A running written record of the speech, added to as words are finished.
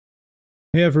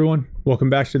Hey everyone, welcome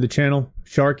back to the channel.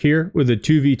 Shark here with a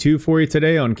 2v2 for you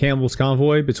today on Campbell's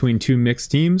Convoy between two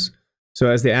mixed teams. So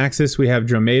as the Axis, we have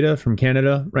Dromaeda from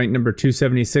Canada, ranked number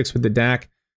 276 with the DAK,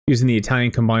 using the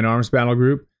Italian Combined Arms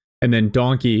Battlegroup, and then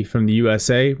Donkey from the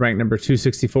USA, ranked number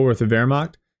 264 with the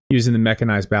Wehrmacht, using the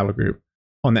Mechanized Battlegroup.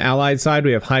 On the Allied side,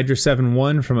 we have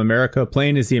Hydra7-1 from America,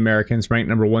 playing as the Americans, ranked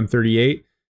number 138,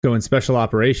 going Special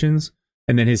Operations,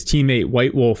 and then his teammate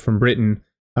WhiteWolf from Britain,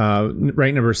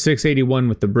 ranked number 681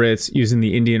 with the Brits, using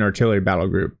the Indian Artillery Battle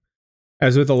Group.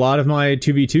 As with a lot of my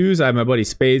 2v2s, I have my buddy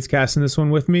Spades casting this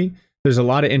one with me. There's a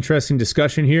lot of interesting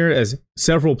discussion here as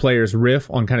several players riff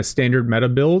on kind of standard meta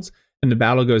builds, and the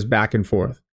battle goes back and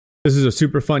forth. This is a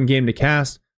super fun game to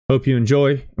cast. Hope you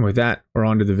enjoy, and with that, we're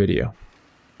on to the video.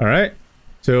 Alright,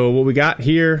 so what we got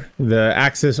here, the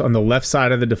Axis on the left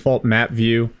side of the default map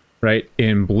view. Right,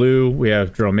 in blue, we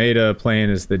have Dromaeda playing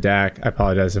as the DAK. I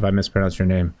apologize if I mispronounced your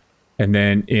name. And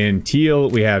then in teal,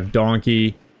 we have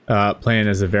Donkey playing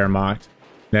as the Wehrmacht.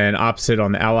 Then opposite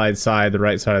on the Allied side, the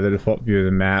right side of the default view of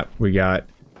the map, we got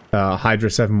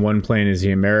Hydra7-1 playing as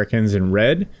the Americans in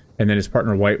red, and then his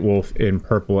partner WhiteWolf in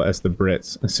purple as the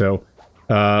Brits. And so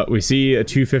we see a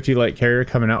 250 light carrier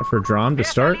coming out for Drom to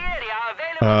start.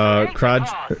 Kettenkrad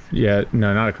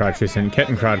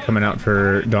coming out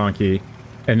for Donkey.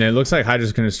 And then it looks like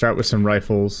Hydra's going to start with some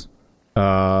rifles,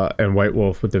 and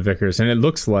WhiteWolf with the Vickers. And it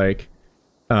looks like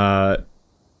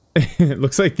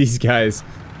these guys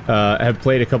have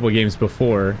played a couple of games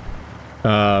before,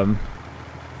 but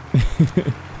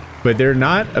they're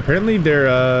not. Apparently,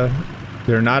 they're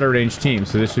not a ranged team,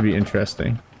 so this should be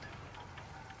interesting.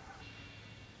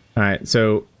 All right,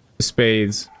 so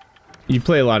Spades, you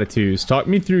play a lot of twos. Talk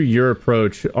me through your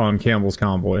approach on Campbell's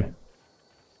Convoy.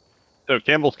 So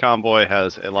Campbell's Convoy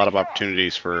has a lot of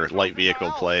opportunities for light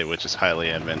vehicle play, which is highly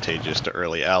advantageous to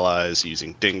early allies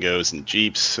using dingoes and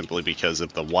jeeps simply because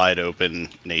of the wide open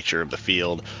nature of the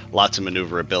field. Lots of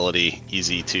maneuverability,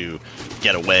 easy to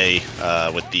get away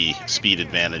with the speed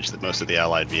advantage that most of the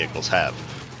allied vehicles have.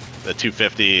 The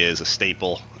 250 is a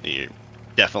staple. You're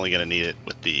definitely going to need it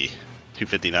with the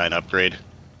 259 upgrade.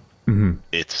 Mm-hmm.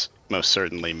 It's most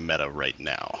certainly meta right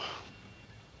now.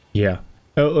 Yeah.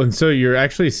 Oh, and so you're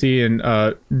actually seeing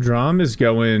Drom is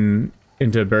going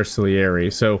into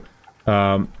Bersaglieri, so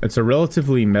it's a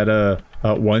relatively meta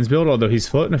ones build, although he's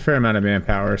floating a fair amount of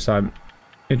manpower, so I'm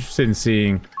interested in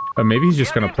seeing maybe he's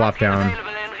just going to plop down.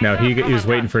 No, he was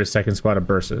waiting for his second squad of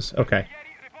bursts. Okay.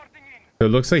 So it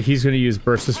looks like he's going to use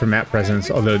bursts for map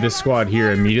presence, although this squad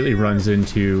here immediately runs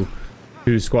into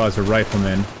two squads of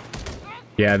riflemen.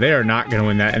 Yeah, they are not going to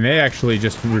win that, and they actually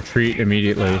just retreat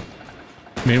immediately.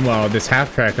 Meanwhile, this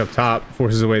half-track up top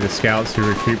forces away the scouts who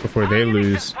retreat before they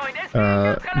lose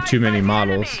too many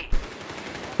models.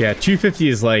 Yeah, 250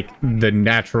 is like the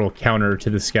natural counter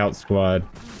to the scout squad.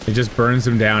 It just burns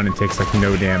them down and takes like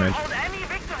no damage.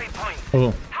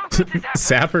 Oh,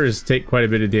 sappers take quite a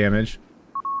bit of damage.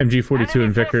 MG42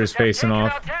 and Vickers facing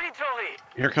off.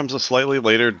 Here comes a slightly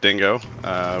later dingo.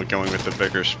 Going with the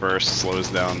Vickers first slows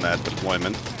down that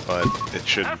deployment, but it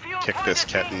should kick this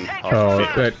Ketten off the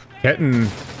field. Ketten,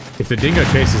 if the dingo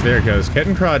chases, there it goes.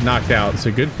 Kettenkrad knocked out,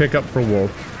 so good pickup for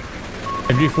Wolf.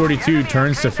 MG42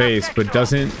 turns to face, but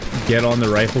doesn't get on the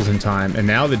rifles in time, and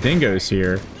now the dingo's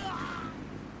here.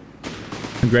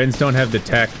 Grens don't have the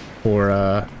tech for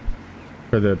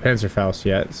the Panzerfaust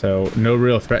yet, so no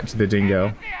real threat to the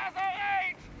dingo.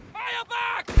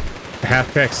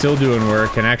 Half-track still doing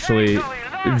work, and actually,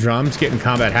 Drom's getting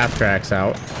combat half-tracks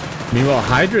out. Meanwhile,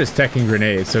 Hydra is teching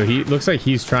grenades, so he looks like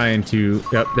he's trying to...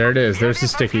 Yep, there it is. There's the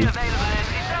sticky.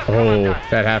 Oh,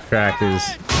 that half-track is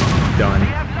done.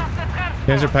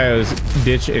 Panzerpio's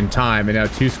ditch in time, and now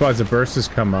two squads of bursts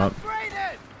come up.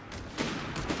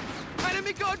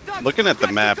 Looking at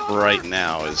the map right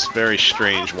now is very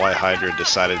strange why Hydra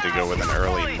decided to go with an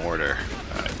early mortar,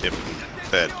 given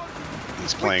that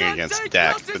he's playing against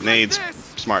DAK. The nade's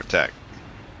smart tech.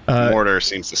 Mortar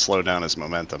seems to slow down his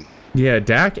momentum. Yeah,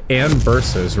 DAK and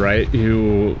Bursas, right,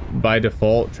 who by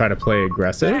default try to play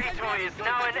aggressive.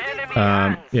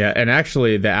 Yeah, and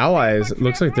actually the allies,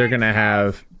 looks like they're going to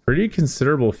have pretty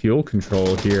considerable fuel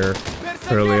control here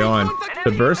early on.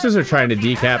 The Bursas are trying to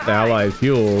decap the allied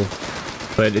fuel,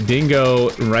 but Dingo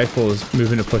and Rifle is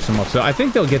moving to push them up. So I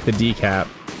think they'll get the decap.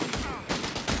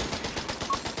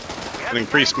 An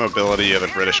increased mobility of the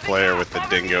British player with the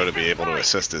Dingo to be able to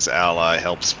assist his ally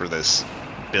helps for this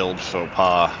build faux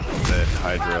pas that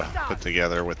Hydra put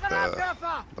together with the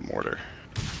mortar.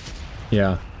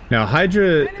 Yeah. Now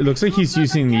Hydra, it looks like he's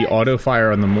using the auto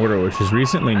fire on the mortar, which is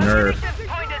recently nerfed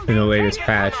in the latest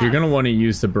patch. You're going to want to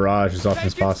use the barrage as often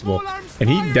as possible. And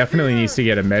he definitely needs to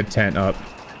get a med tent up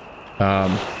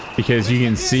because you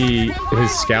can see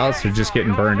his scouts are just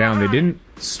getting burned down. They didn't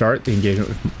start the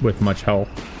engagement with much health.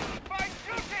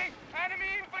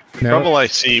 The trouble I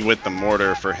see with the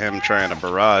mortar for him trying to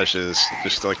barrage is,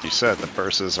 just like you said, the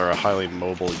bursts are a highly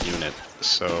mobile unit,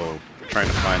 so trying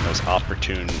to find those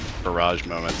opportune barrage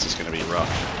moments is going to be rough.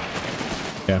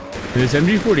 Yeah, and this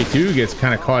MG42 gets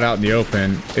kind of caught out in the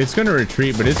open. It's going to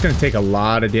retreat, but it's going to take a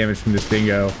lot of damage from this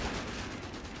dingo.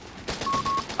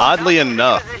 Oddly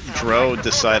enough, Dro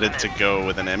decided to go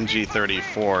with an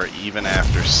MG34 even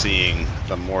after seeing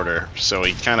the mortar, so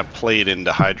he kind of played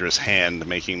into Hydra's hand,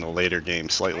 making the later game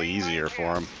slightly easier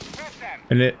for him.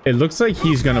 And it looks like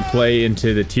he's going to play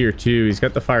into the tier 2. He's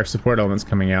got the fire support elements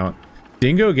coming out.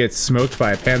 Dingo gets smoked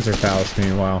by a Panzerfaust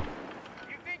meanwhile.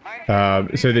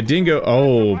 So the dingo...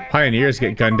 Oh, Pioneers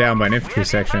get gunned down by an infantry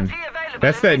section.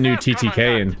 That's that new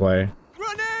TTK in play.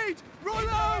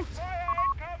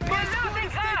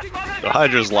 So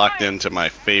Hydra's locked into my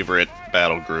favorite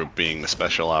battle group, being the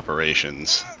Special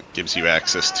Operations. It gives you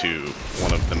access to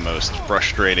one of the most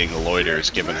frustrating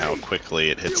loiters, given how quickly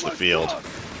it hits the field.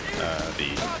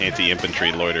 The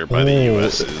anti-infantry loiter by the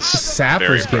US is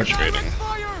very frustrating.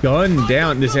 Gunned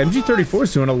down. This MG34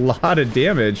 is doing a lot of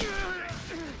damage.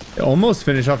 Almost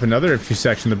finish off another infantry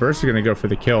section. The bursts are going to go for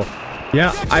the kill.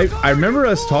 Yeah, I remember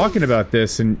us talking about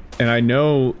this, and I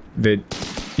know that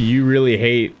you really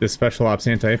hate the Special Ops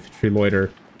anti-infantry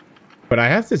loiter, but I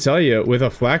have to tell you, with a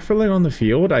flak furling on the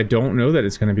field, I don't know that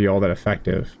it's going to be all that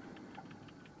effective.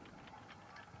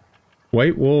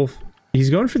 WhiteWolf, he's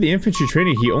going for the infantry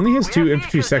training. He only has 2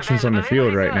 infantry sections on the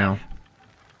field right now,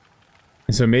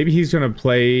 and so maybe he's going to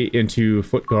play into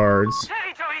foot guards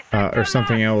or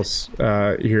something else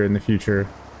here in the future.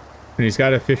 And he's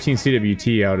got a 15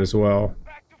 CWT out as well.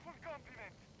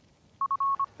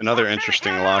 Another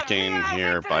interesting locking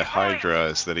here by Hydra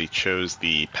is that he chose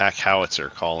the pack howitzer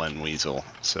call-in weasel.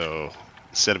 So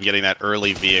instead of getting that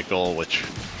early vehicle, which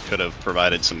could have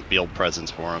provided some field presence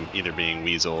for him, either being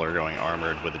weasel or going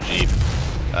armored with a jeep,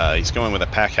 he's going with a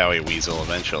pack howie weasel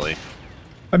eventually.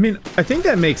 I mean, I think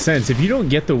that makes sense. If you don't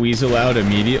get the weasel out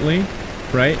immediately,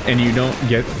 right, and you don't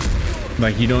get,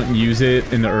 like, you don't use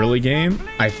it in the early game,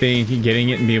 I think getting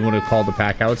it and being able to call the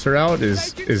pack howitzer out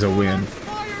is a win.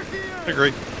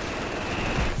 Agree.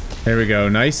 There we go.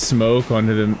 Nice smoke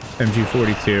onto the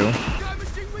MG42.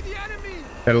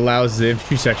 That allows the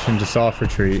infantry section to soft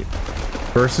retreat.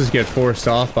 Bursts get forced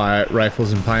off by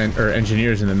rifles and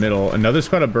engineers in the middle. Another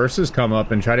squad of bursts come up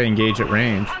and try to engage at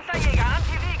range.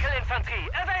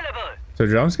 So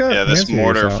Drum's got... Yeah, this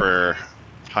mortar for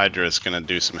Hydra is going to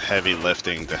do some heavy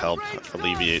lifting to help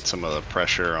alleviate some of the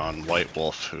pressure on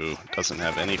WhiteWolf, who doesn't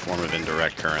have any form of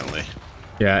indirect currently.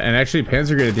 Yeah, and actually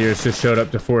Panzer Grenadiers just showed up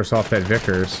to force off that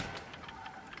Vickers.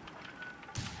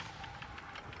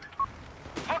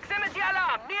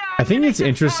 I think it's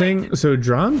interesting. So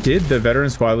Drum did the veteran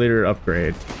squad leader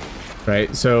upgrade,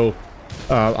 right? So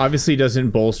obviously doesn't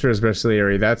bolster his specialty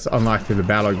area. That's unlocked through the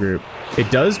battle group.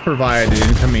 It does provide an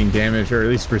incoming damage, or at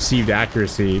least perceived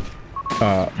accuracy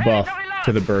buff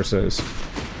to the bursts.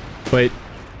 But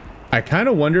I kind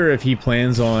of wonder if he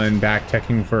plans on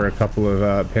back-teching for a couple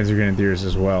of Panzer Grenadiers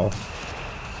as well.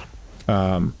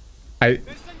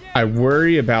 I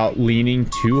worry about leaning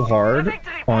too hard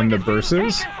on the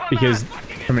bursts, because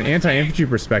from an anti-infantry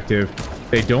perspective,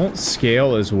 they don't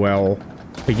scale as well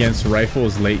against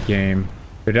rifles late game.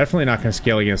 They're definitely not going to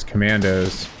scale against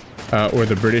commandos or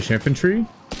the British infantry,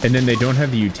 and then they don't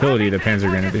have the utility of the Panzer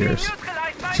Grenadiers.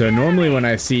 So normally when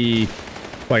I see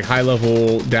like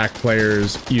high-level DAK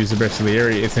players use the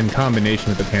Bristolieri, it's in combination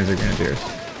with the Panzer Grenadiers.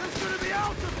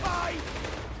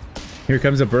 Here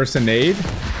comes a burst of nade.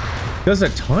 Does a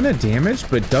ton of damage,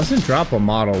 but doesn't drop a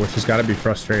model, which has got to be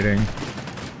frustrating.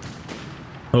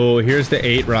 Oh, here's the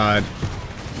 8-rod.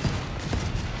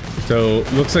 So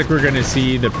looks like we're going to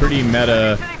see the pretty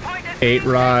meta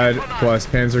 8-rod plus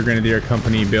Panzer Grenadier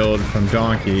Company build from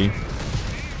Donkey.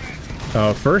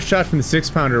 First shot from the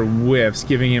 6-pounder whiffs,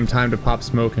 giving him time to pop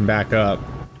smoke and back up.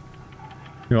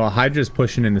 You know, Hydra's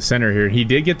pushing in the center here. He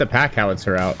did get the pack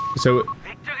howitzer out. So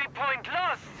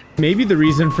maybe the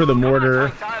reason for the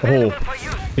mortar... Oh,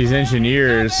 these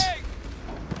engineers...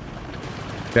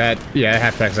 That, yeah,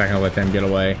 half-track's not gonna let them get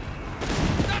away.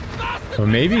 So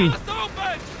maybe...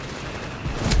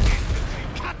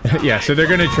 yeah, so they're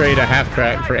gonna trade a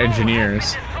half-track for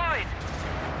engineers.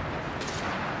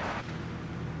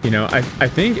 You know, I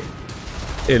think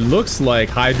it looks like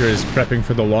Hydra is prepping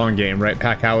for the long game, right?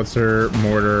 Pack howitzer,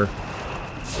 mortar.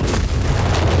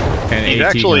 And he's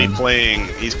AT actually gun.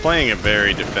 he's playing a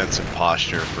very defensive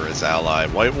posture for his ally.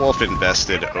 WhiteWolf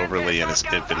invested overly in his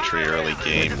infantry early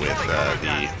game with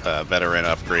the veteran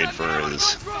upgrade for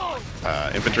his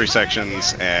infantry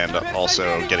sections and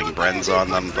also getting Brens on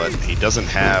them, but he doesn't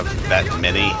have that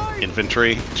many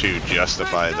infantry to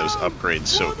justify those upgrades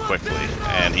so quickly.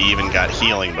 And he even got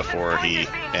healing before he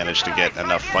managed to get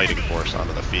enough fighting force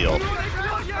onto the field.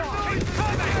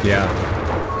 Yeah.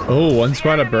 Oh, one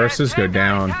squad of bursters go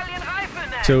down.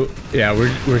 So yeah,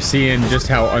 we're seeing just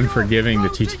how unforgiving the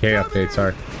TTK updates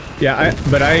are. Yeah,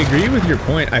 but I agree with your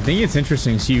point. I think it's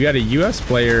interesting. So you got a US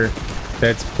player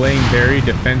that's playing very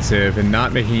defensive and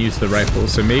not making use of the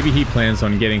rifles. So maybe he plans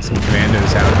on getting some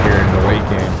commandos out here in the late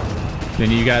game.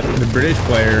 Then you got the British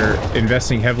player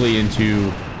investing heavily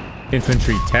into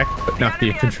infantry tech, but not the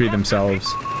infantry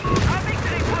themselves.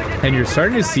 And you're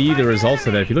starting to see the results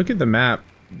of that. If you look at the map,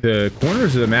 the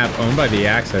corners of the map owned by the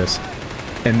Axis,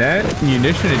 and that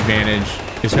munition advantage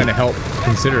is going to help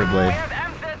considerably.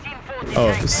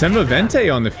 Oh,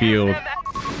 Semavente on the field.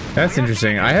 That's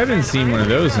interesting. I haven't seen one of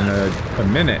those in a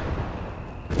minute.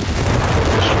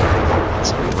 It's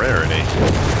a rarity.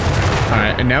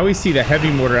 Alright, and now we see the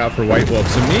heavy mortar out for WhiteWolf,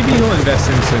 so maybe he'll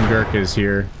invest in some Gurkhas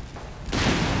here.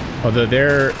 Although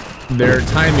their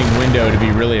timing window to be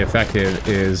really effective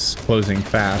is closing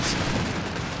fast.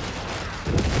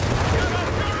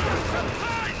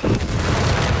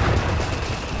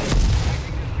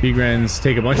 Bigrens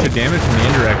take a bunch of damage from the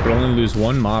indirect, but only lose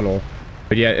one model.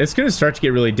 But yeah, it's going to start to get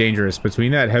really dangerous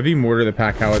between that heavy mortar, the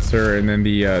pack howitzer, and then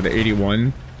the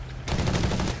 81.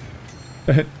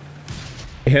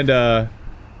 And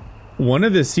one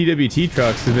of the CWT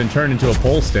trucks has been turned into a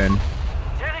Poleston,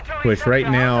 which right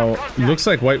now looks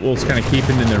like WhiteWolf's kind of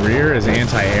keeping in the rear as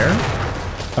anti-air.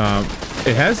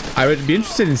 It has. I would be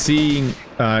interested in seeing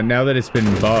now that it's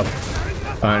been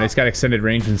buffed and it's got extended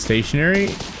range and stationary.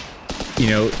 You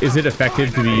know, is it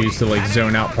effective to be used to like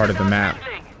zone out part of the map?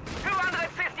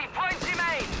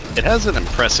 It has an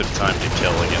impressive time to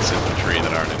kill against infantry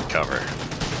that aren't in cover.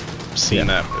 I've seen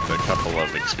that with a couple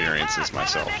of experiences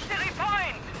myself.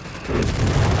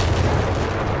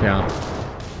 Yeah.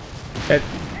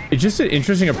 It's just an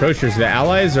interesting approach here. So the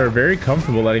allies are very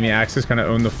comfortable letting the Axis kind of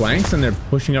own the flanks, and they're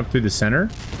pushing up through the center,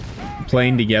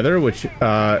 playing together, which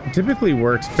typically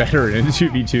works better in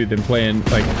 2v2 than playing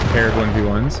like paired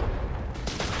 1v1s.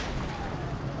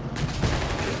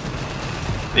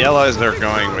 The allies are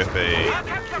going with a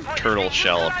turtle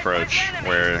shell approach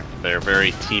where they're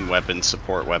very team weapon,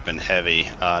 support weapon heavy,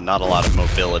 not a lot of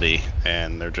mobility,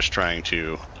 and they're just trying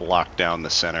to lock down the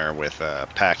center with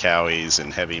pack howies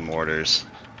and heavy mortars.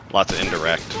 Lots of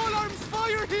indirect.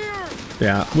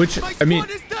 Yeah, which, I mean,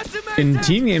 in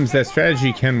team games that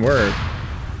strategy can work.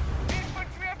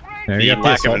 The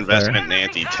lack of investment in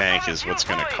anti-tank is what's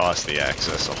going to cost the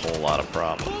Axis a whole lot of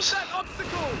problems.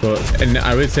 Well, and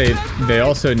I would say they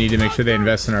also need to make sure they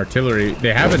invest in artillery.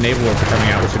 They have a naval warfare coming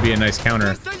out, which would be a nice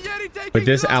counter. But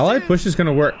this ally push is going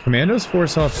to work. Commandos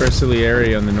force off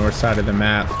Bristolieri on the north side of the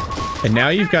map. And now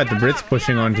you've got the Brits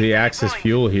pushing onto the Axis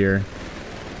fuel here.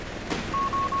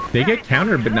 They get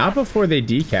countered, but not before they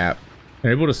decap.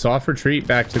 They're able to soft retreat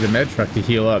back to the med truck to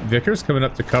heal up. Vickers coming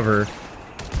up to cover,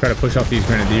 try to push off these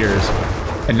grenadiers.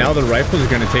 And now the rifles are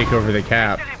going to take over the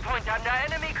cap.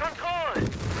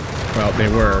 Well, they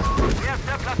were.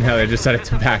 Now they decided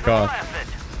to back off.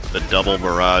 The double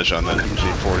barrage on the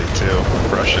MG42,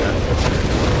 crushing it.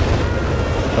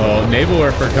 Oh, naval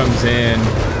warfare comes in.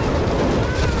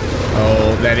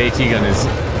 Oh, that AT gun is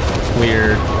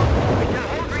cleared.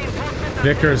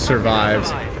 Vickers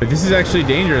survives, but this is actually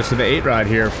dangerous with the 8-rod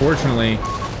here. Fortunately,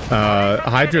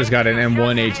 Hydra's got an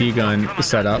M1 AT gun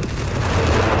set up.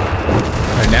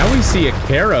 And now we see a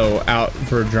Caro out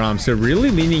for Drom, so really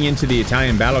leaning into the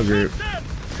Italian battle group.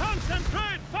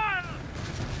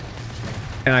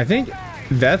 And I think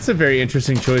that's a very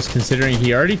interesting choice considering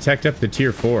he already teched up the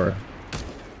tier 4.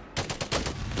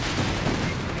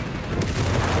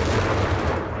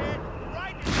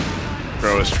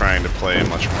 Pro is trying to play a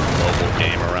much more mobile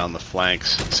game around the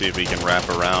flanks, see if he can wrap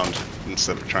around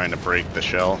instead of trying to break the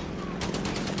shell.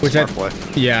 Which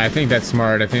yeah, I think that's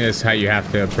smart. I think that's how you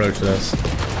have to approach this.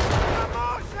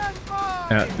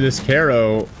 This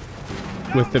Caro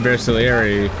with the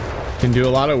Bersaglieri can do a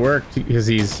lot of work because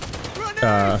he's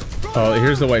oh,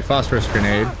 here's the white phosphorus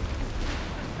grenade.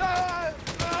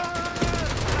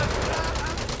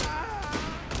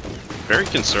 Very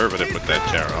conservative with that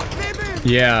Caro.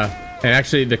 Yeah. And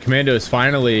actually, the commandos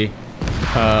finally,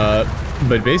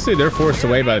 but basically they're forced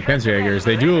away by the Panzerjägers.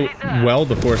 They do well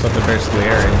to force off the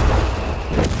Bersaglieri.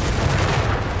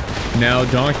 Now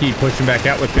Donkey pushing back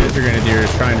out with Panzer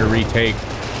Grenadiers, trying to retake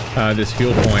this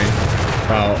fuel point.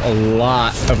 A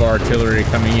lot of artillery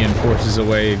coming in forces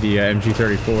away the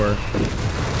MG34.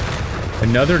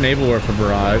 Another naval warfare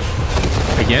barrage.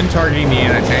 Again targeting the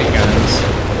anti-tank guns.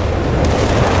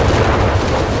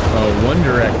 One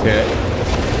direct hit.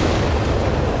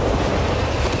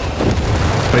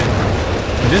 But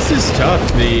this is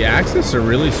tough. The Axis are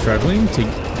really struggling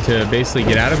to basically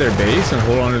get out of their base and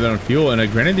hold on to their own fuel, and a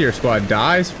Grenadier squad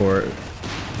dies for it.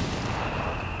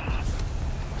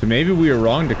 So maybe we were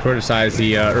wrong to criticize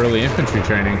the early infantry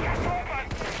training.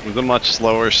 With a much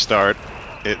slower start,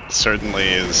 it certainly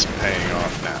is paying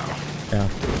off now. Yeah.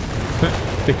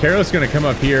 The Caro's going to come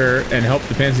up here and help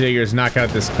the Panzerjägers knock out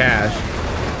this cache.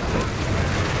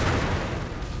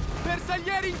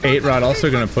 8-Rod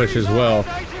also going to push as well.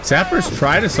 Sappers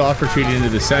try to soft retreat into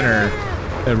the center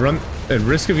and at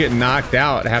risk of getting knocked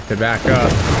out, have to back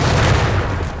up.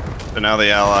 So now the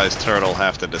Allies' turtle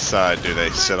have to decide, do they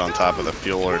sit on top of the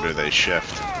fuel or do they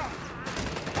shift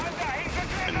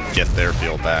and get their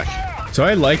fuel back? So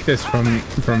I like this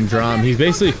from Drom. He's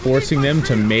basically forcing them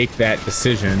to make that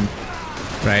decision,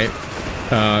 right?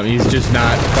 He's just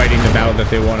not fighting the battle that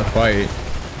they want to fight.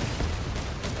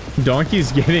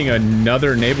 Donkey's getting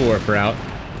another naval warfare out,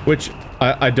 which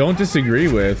I don't disagree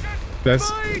with.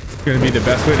 That's going to be the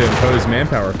best way to impose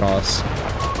manpower costs.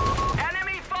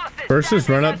 First is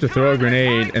run up to throw a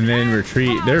grenade and then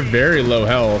retreat. They're very low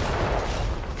health,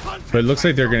 but it looks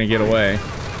like they're going to get away.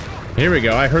 Here we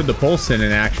go. I heard the Polson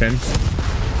in action.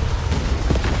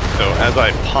 So as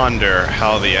I ponder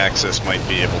how the Axis might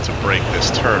be able to break this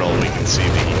turtle, we can see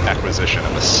the acquisition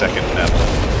of a second Neville.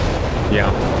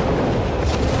 Yeah.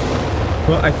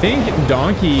 Well, I think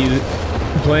Donkey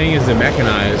playing as the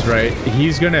Mechanized, right?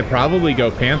 He's going to probably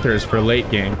go Panthers for late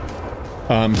game.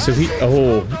 So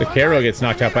the Caro gets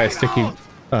knocked out by a sticky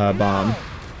bomb.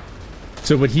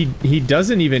 So, but he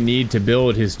doesn't even need to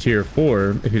build his tier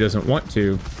 4 if he doesn't want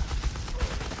to.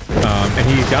 And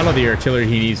he's got all the artillery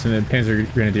he needs from the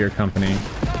Panzer Grenadier Company.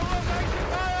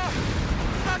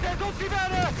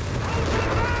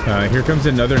 Here comes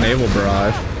another naval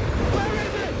barrage.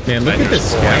 Man, look at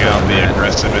this scav out the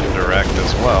aggressive indirect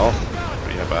as well.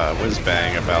 We have a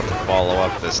whiz-bang about to follow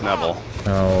up this Neville.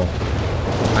 Oh,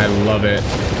 I love it.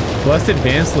 Plus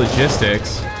advanced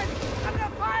logistics.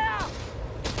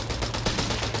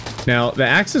 Now, the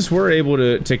Axis were able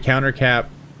to countercap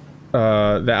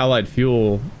the Allied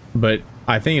fuel, but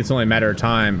I think it's only a matter of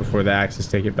time before the Axis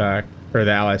take it back, or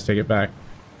the Allies take it back.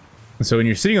 And so when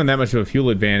you're sitting on that much of a fuel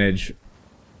advantage,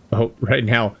 right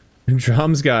now,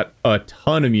 Drom's got a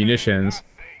ton of munitions.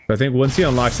 But I think once he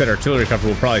unlocks that artillery cover,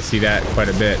 we'll probably see that quite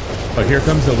a bit. But here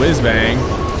comes the whiz-bang.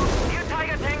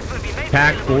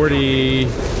 Pack 40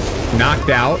 knocked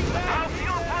out.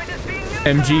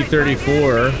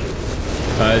 MG34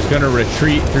 is going to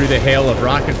retreat through the hail of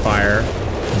rocket fire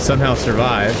and somehow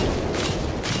survive.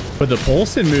 But the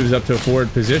Polson moves up to a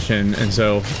forward position, and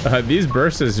so these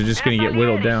bursts are just going to get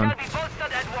whittled down.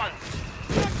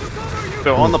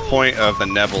 So on the point of the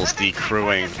Neville's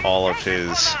decrewing all of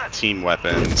his team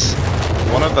weapons,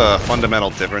 one of the fundamental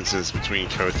differences between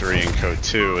CoH3 and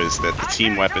CoH2 is that the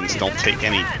team weapons don't take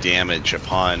any damage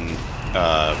upon,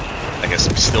 I guess,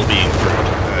 still being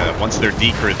crewed. Once they're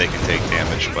decrewed, they can take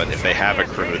damage, but if they have a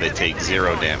crew, they take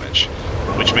 0 damage,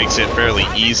 which makes it fairly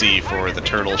easy for the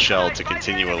turtle shell to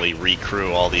continually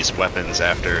recrew all these weapons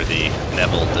after the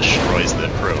Neville destroys the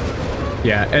crew.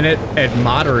 Yeah, and at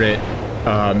moderate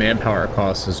manpower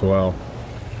costs as well.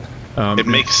 It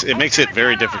makes it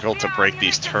very difficult to break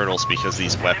these turtles because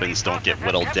these weapons don't get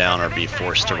whittled down or be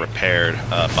forced to repaired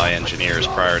by engineers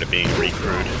prior to being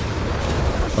recrewed.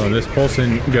 Oh, this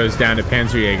Polson goes down to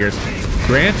Panzerjägers.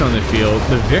 Grant on the field.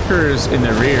 The Vickers in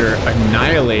the rear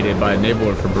annihilated by a naval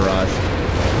warfare barrage.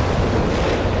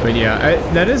 But yeah,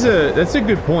 that's a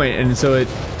good point. And so it,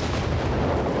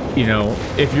 you know,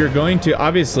 if you're going to,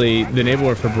 obviously the naval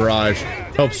warfare barrage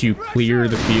helps you clear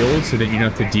the field so that you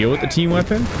don't have to deal with the team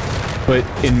weapon. But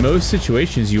in most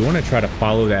situations, you want to try to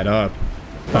follow that up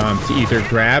to either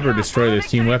grab or destroy those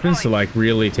team weapons to like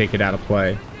really take it out of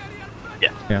play.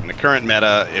 Yeah. In the current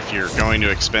meta, if you're going to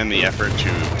expend the effort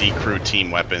to decrew team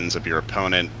weapons of your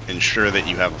opponent, ensure that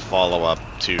you have a follow-up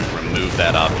to remove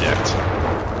that object.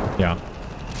 Yeah.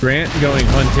 Grant going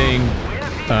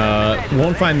hunting.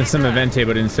 Won't find the Semavente,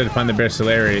 but instead find the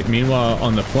Bersaglieri. Meanwhile,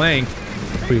 on the flank,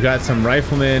 we've got some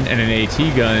riflemen and an AT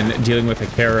gun dealing with a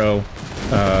Caro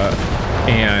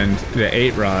and the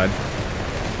 8-Rod.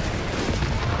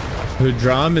 The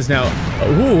Drom is now...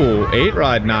 Ooh,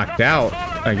 8-Rod knocked out.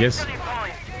 I guess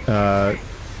a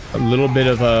little bit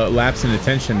of a lapse in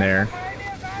attention there.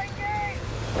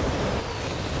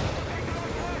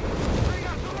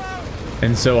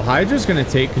 And so Hydra's going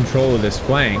to take control of this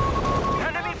flank.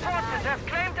 Enemy forces have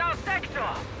claimed our sector.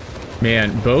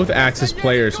 Man, both Axis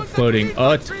players floating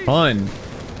a ton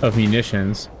of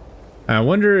munitions. I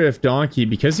wonder if Donkey,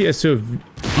 because he has so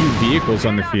few vehicles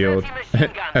on the field,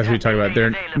 as we talk about,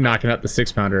 they're knocking out the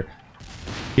 6-pounder.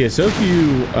 He has so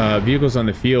few vehicles on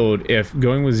the field, if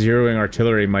going with zeroing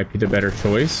artillery might be the better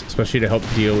choice, especially to help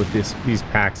deal with these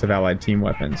packs of allied team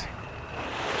weapons.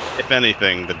 If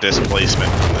anything, the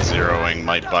displacement from the zeroing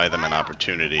might buy them an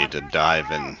opportunity to dive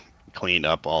and clean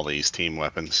up all these team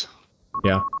weapons.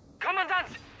 Yeah.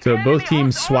 So both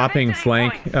teams swapping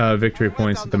flank victory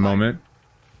points at the moment.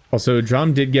 Also,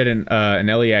 Drum did get an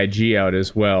LEIG out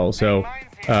as well, so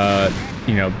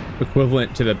you know,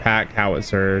 equivalent to the pack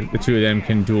howitzer, the two of them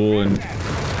can duel and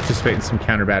participate in some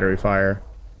counter battery fire.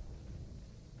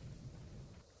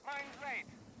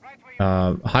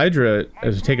 Hydra,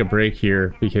 as we take a break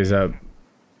here, because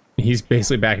he's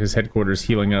basically back at his headquarters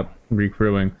healing up,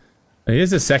 recrewing. He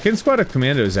has a second squad of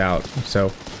commandos out,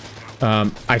 so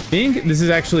I think this is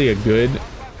actually a good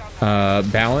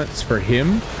balance for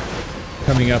him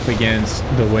coming up against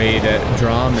the way that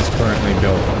Drum is currently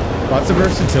built. Lots of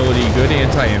versatility, good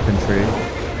anti-infantry,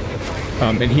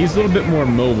 and he's a little bit more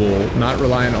mobile, not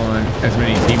reliant on as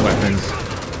many team weapons.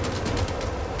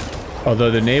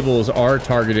 Although the Nables are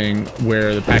targeting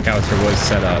where the pack howitzer was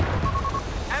set up.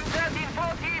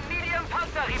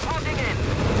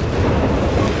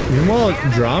 Meanwhile,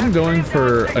 Drum going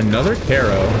for another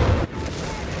Caro,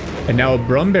 and now a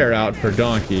Brumbear out for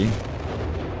Donkey.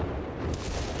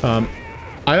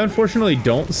 I unfortunately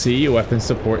don't see a weapons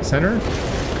support center.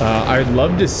 I'd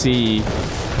love to see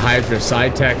Hydra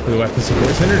side tech for the weapons support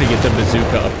center to get the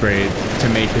bazooka upgrade to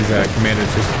make his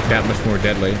commanders just that much more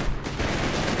deadly.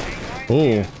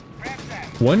 Oh,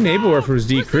 one Naval Warfare was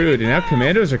decrewed, and now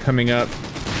commandos are coming up.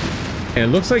 And it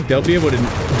looks like they'll be able to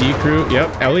decrew.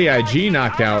 Yep, LEIG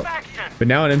knocked out. But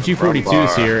now an MG42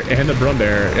 is here, and the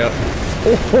Brumbear. Yep.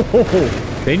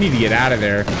 Oh, they need to get out of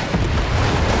there.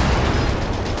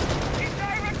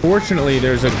 Fortunately,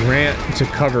 there's a Grant to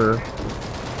cover.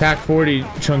 Pack 40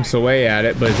 chunks away at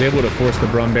it, but is able to force the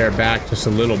Brumbear back just a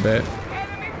little bit.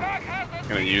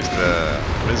 Gonna use the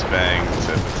whiz-bang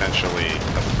to potentially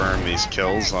affirm these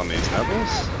kills on these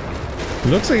Nebels.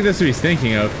 Looks like that's what he's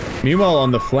thinking of. Meanwhile,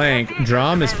 on the flank,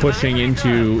 Drum is pushing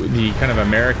into the kind of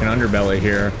American underbelly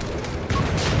here.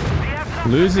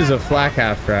 Loses a flak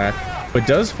half-track, but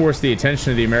does force the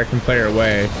attention of the American player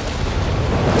away.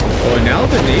 Oh, and now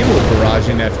the Naval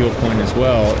barraging that fuel point as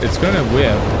well. It's going to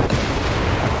whiff.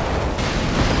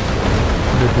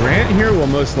 The Grant here will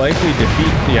most likely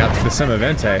defeat the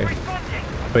Semavente.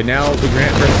 But now the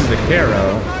Grant versus the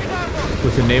Caro,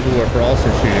 with the Naval Warfare also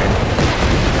shooting.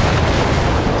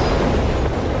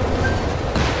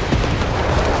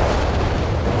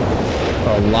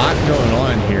 A lot going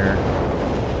on here.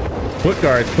 Foot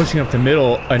guards pushing up the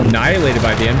middle, annihilated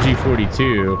by the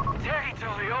MG42.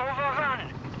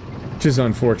 Which is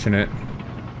unfortunate.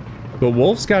 But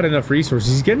Wolf's got enough resources.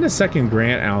 He's getting a second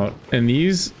Grant out, and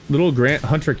these little Grant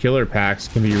Hunter Killer packs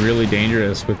can be really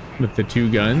dangerous with the two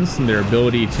guns and their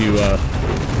ability to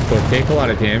both take a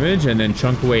lot of damage and then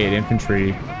chunk away at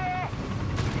infantry.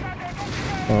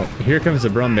 Well, here comes the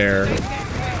Brumbear,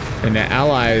 and the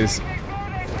Allies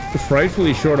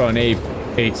frightfully short on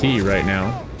AT right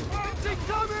now.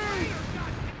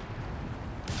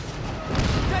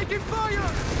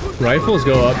 Rifles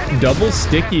go up, double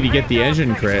sticky to get the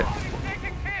engine crit.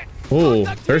 Oh,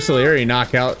 Ursulieri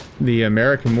knock out the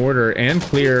American mortar and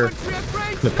clear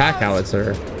the pack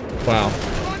howitzer. Wow.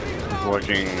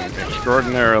 Looking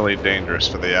extraordinarily dangerous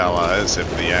for the Allies if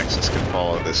the Axis can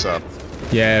follow this up.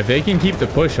 Yeah, if they can keep the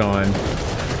push on.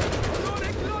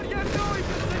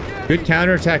 Good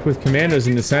counterattack with commandos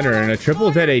in the center and a triple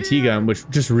vet AT gun, which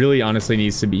just really honestly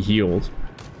needs to be healed.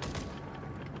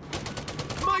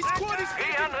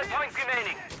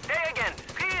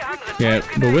 Yeah,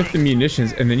 but with the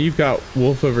munitions, and then you've got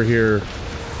Wolf over here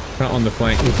on the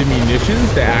flank. With the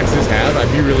munitions the Axis have,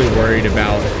 I'd be really worried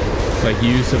about like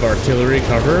use of artillery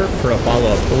cover for a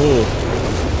follow-up. Oh,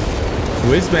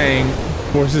 Whizbang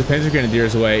forces Panzer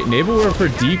Grenadiers away. Naval Warfare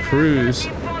decrews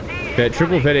that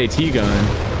triple vet AT gun.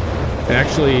 And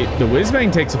actually, the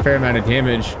Whizbang takes a fair amount of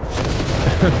damage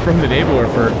from the Naval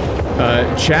Warfare.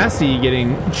 Chassis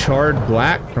getting charred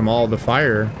black from all the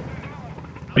fire.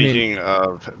 Speaking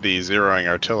of the zeroing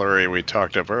artillery we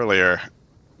talked of earlier,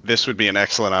 this would be an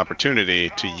excellent opportunity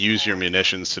to use your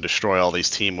munitions to destroy all these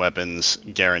team weapons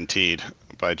guaranteed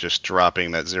by just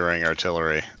dropping that zeroing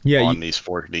artillery on these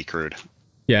 4 decrewed.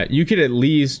 Yeah, you could at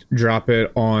least drop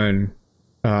it on,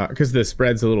 because the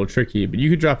spread's a little tricky, but you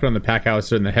could drop it on the pack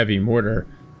howitzer and the heavy mortar.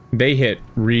 they hit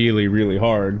really, really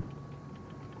hard.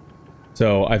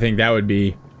 So I think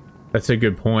that's a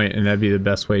good point, and that'd be the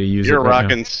best way to use it. You're right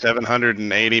rocking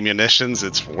 780 munitions.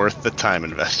 It's worth the time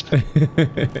investment.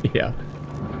 Yeah.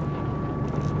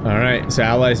 All right, so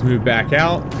allies move back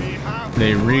out.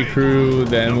 They recrew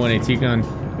the M1 AT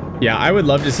gun. Yeah, I would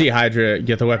love to see Hydra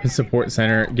get the weapon support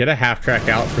center, get a half track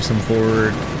out for some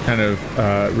forward kind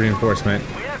of reinforcement.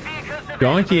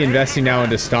 Donkey investing now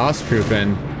into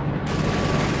Stossgruppen.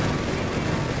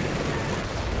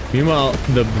 Meanwhile,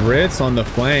 the Brits on the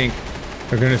flank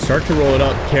are going to start to roll it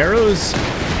up. Caro's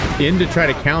in to try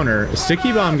to counter. A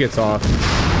sticky bomb gets off.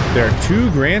 There are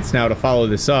 2 Grants now to follow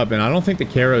this up, and I don't think the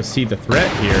Caros see the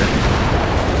threat here.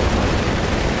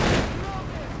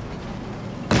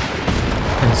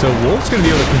 And so Wolf's going to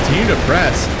be able to continue to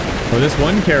press. Well, this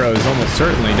one Caro is almost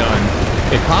certainly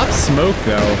done. It pops smoke,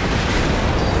 though.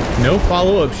 No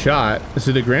follow-up shot,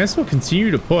 so the Grants will continue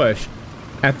to push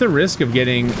at the risk of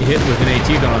getting hit with an AT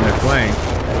gun on their flank.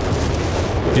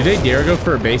 Do they dare go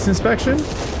for a base inspection?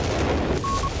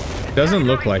 Doesn't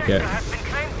look like it.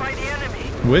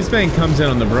 Whizbang comes in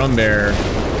on the Brumbear.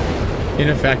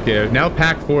 Ineffective. Now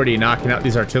Pack 40 knocking out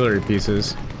these artillery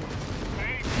pieces.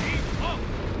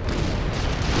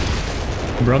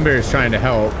 Brumbear is trying to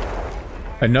help.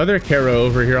 Another Caro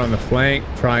over here on the flank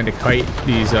trying to kite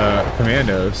these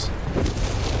commandos.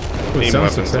 With Team some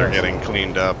weapons success. are getting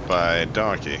cleaned up by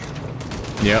Donkey.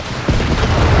 Yep.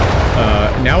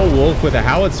 Now a Wolf with a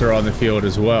howitzer on the field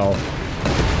as well.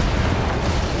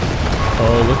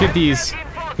 Oh, look at these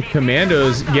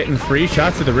commandos getting free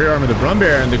shots at the rear arm of the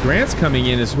Brumbear, and the Grants coming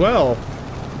in as well.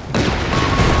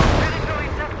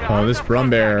 Oh, this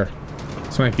Brumbear.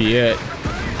 This might be it.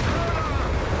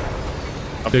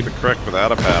 Up the crick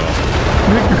without a paddle.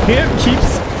 The Grant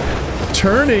keeps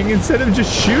turning instead of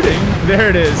just shooting. There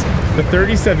it is. The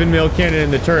 37 mil cannon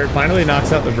in the turret finally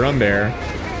knocks out the Brumbear.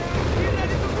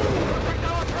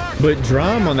 But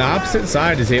Drum on the opposite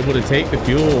side is able to take the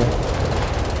fuel.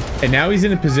 And now he's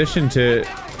in a position to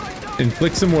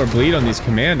inflict some more bleed on these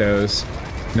commandos.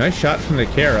 Nice shot from the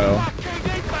Caro.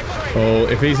 Oh,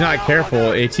 if he's not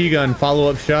careful, AT gun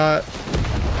follow-up shot.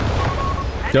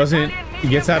 Doesn't,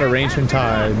 gets out of range in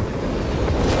time.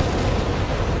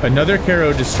 Another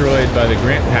Caro destroyed by the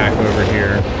Grant pack over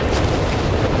here.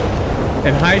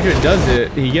 And Hydra does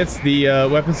it. He gets the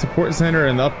weapon support center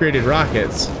and the upgraded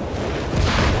rockets.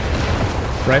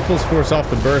 Rifles force off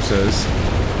the Bursas.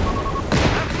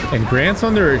 And Grant's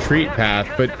on the retreat path,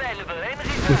 but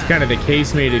with kind of the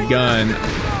case-mated gun.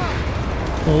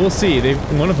 Well, we'll see.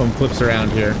 One of them flips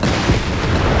around here.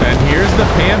 And here's the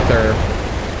Panther.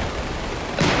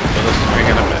 We're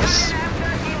gonna miss.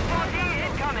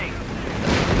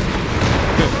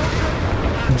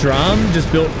 Drum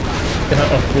just built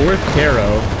a 4th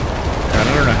Caro. I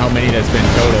don't know how many that's been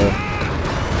total.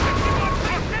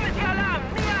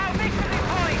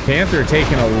 Panther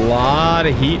taking a lot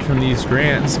of heat from these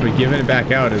Grants, but giving it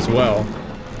back out as well.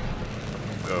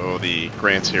 So the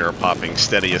Grants here are popping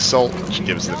steady assault, which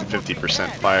gives them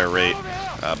 50% fire rate,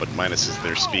 but minuses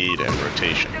their speed and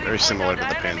rotation. Very similar to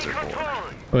the Panzer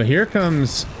Corps. Well, here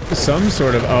comes some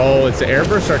sort of... Oh, it's the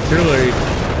airburst artillery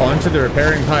onto the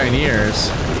repairing pioneers.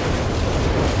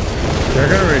 They're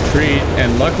going to retreat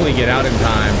and luckily get out in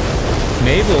time.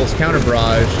 Mabel's counter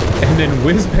barrage, and then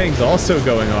Whizbang's also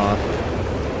going off.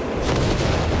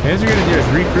 Panzer Grenadiers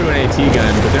recrew an AT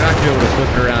gun, but they're not going to be able to flip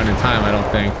it around in time, I don't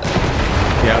think.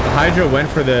 Yeah, the Hydra went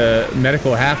for the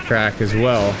medical half track as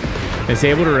well. It's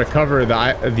able to recover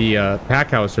the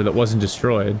pack howitzer that wasn't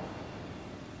destroyed.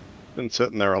 Been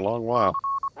sitting there a long while.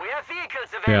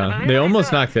 Yeah, they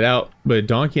almost knocked it out, but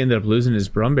Donkey ended up losing his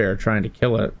Brumbear trying to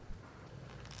kill it.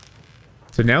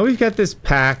 So now we've got this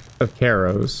pack of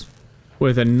Caros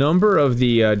with a number of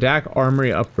the DAK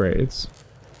armory upgrades.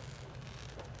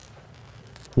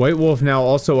 WhiteWolf now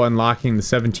also unlocking the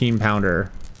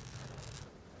 17-pounder.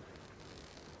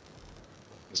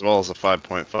 As well as a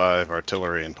 5.5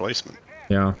 artillery emplacement.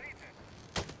 Yeah.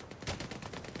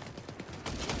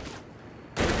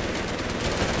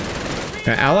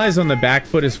 Now, Allies on the back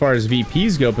foot as far as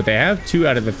VPs go, but they have 2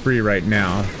 out of the 3 right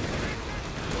now.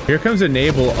 Here comes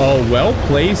Enable. Oh, well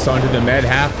placed onto the med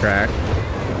half track.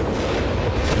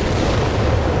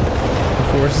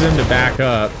 Forces him to back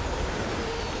up.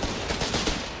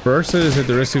 Bursa is at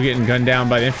the risk of getting gunned down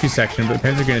by the infantry section, but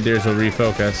Panzer Grenadiers will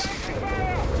refocus.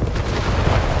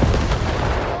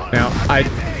 Now,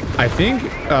 I think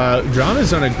Drama's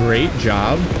done a great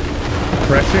job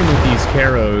pressuring with these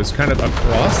Caros kind of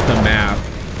across the map.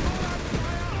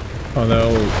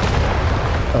 Although,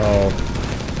 oh.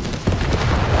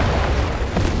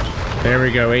 There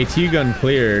we go, AT gun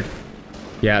cleared.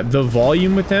 Yeah, the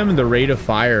volume with them and the rate of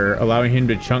fire allowing him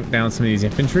to chunk down some of these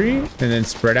infantry and then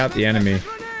spread out the enemy.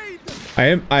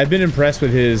 I've been impressed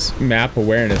with his map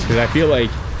awareness because I feel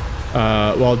like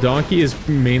while Donkey is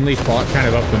mainly fought kind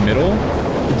of up the middle,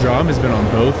 Drum has been on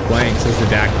both flanks as the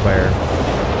DAK player.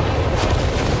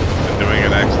 Been doing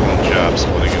an excellent job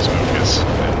splitting his focus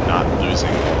and not losing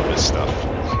all of his stuff.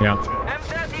 Yeah.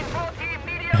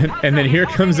 And then here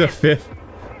comes a 5th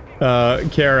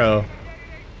Caro.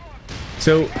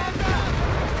 So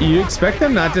you expect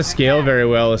them not to scale very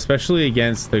well, especially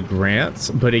against the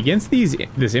Grants, but against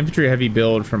this infantry heavy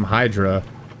build from Hydra,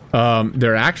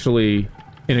 they're actually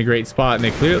in a great spot,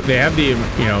 and they have the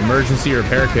emergency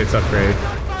repair kits upgrade.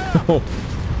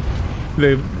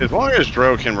 As long as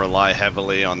Dro can rely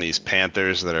heavily on these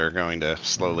Panthers that are going to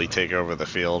slowly take over the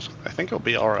field, I think he'll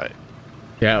be all right.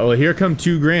 Yeah, well, here come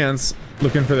 2 Grants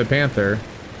looking for the Panther.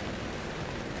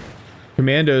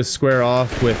 Commandos square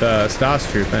off with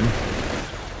Stas-Truppen.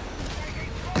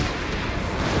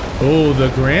 Oh, the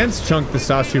Grants chunk the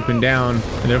Stas-Truppen down,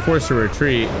 and they're forced to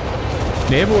retreat.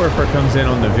 Naval Warfare comes in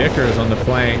on the Vickers on the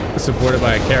flank, supported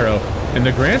by a Caro. And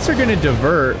the Grants are going to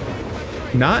divert,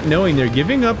 not knowing they're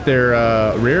giving up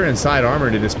their rear and side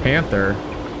armor to this Panther.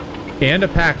 And a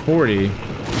Pack 40.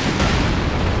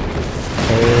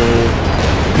 Oh.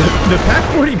 The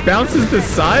Pack 40 bounces the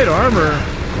side armor.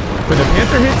 But the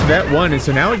Panther hits Vet 1, and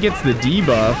so now it gets the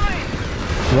debuff.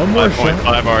 One more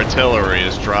 5.5 artillery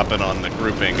is dropping on the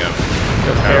grouping of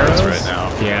Caros right now.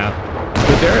 Yeah.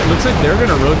 But it looks like they're going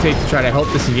to rotate to try to help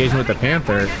this engagement with the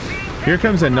Panther. Here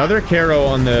comes another Caro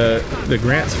on the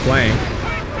Grant's flank.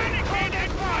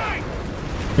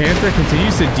 Panther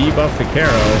continues to debuff the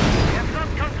Caro.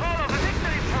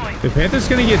 The Panther's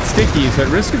going to get sticky, so at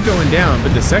risk of going down,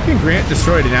 but the second Grant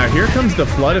destroyed, and now here comes the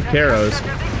flood of Caros.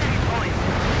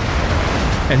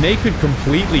 And they could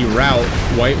completely rout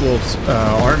WhiteWolf's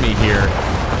army here.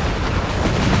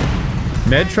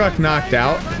 Med truck knocked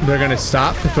out. They're going to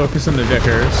stop to focus on the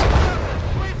Vickers.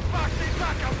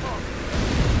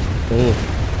 Oh.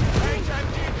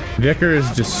 Vickers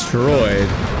destroyed.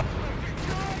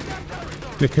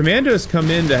 The Commandos come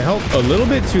in to help a little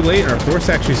bit too late, and are forced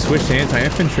to actually switch to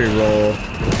anti-infantry roll.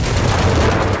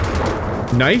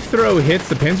 Knife throw hits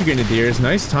the Panzer Grenadiers.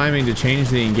 Nice timing to change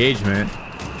the engagement.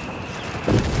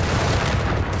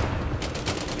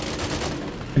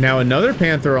 Now another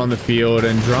Panther on the field,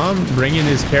 and Drum bringing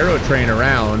his Caro train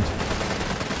around.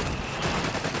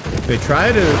 They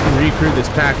try to recruit this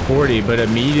Pack 40, but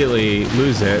immediately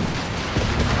lose it.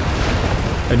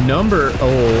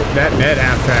 That med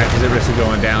half-track is at risk of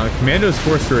going down. The Commando's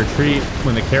forced to retreat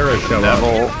when the Caros show up.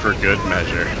 Level for good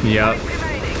measure. Yep.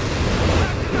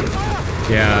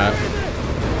 Yeah.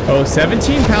 Oh,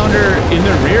 17-pounder in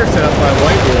the rear set up by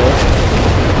WhiteWolf.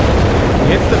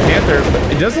 Hits the Panther,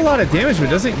 but it does a lot of damage, but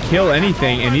doesn't kill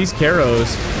anything, and these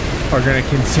Caros are going to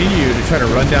continue to try to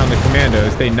run down the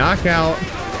Commandos. They knock out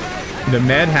the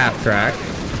med half-track.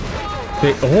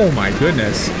 Oh my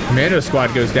goodness. Commando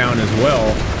squad goes down as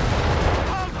well.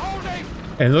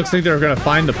 And it looks like they're going to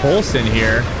find the Polson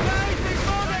here.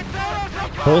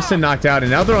 Polson knocked out, and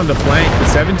now they're on the flank, the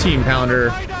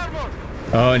 17-pounder.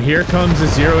 Oh, and here comes the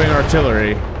zeroing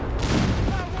artillery.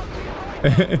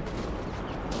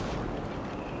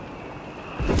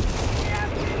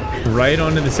 Right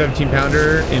onto the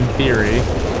 17-pounder, in theory.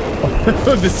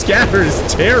 The scatter is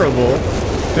terrible.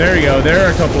 There we go. There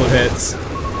are a couple of hits.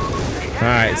 All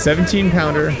right,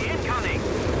 17-pounder.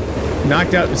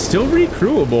 Knocked out, still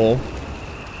recrewable.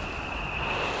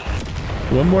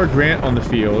 One more Grant on the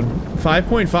field.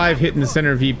 5.5 hitting the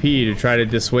center VP to try to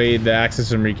dissuade the Axis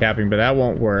from recapping, but that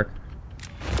won't work.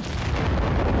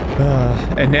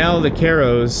 And now the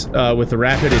Caros, with the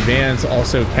rapid advance,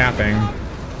 also capping.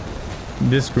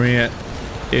 This Grant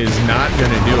is not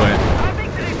going to do it.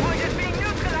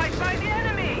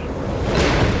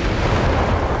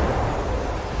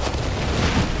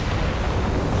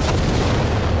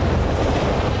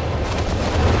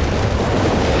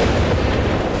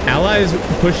 Allies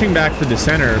pushing back for the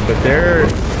center, but they're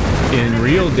in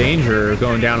real danger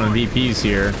going down on VPs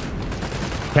here.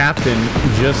 Captain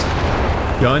just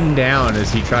gunned down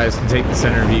as he tries to take the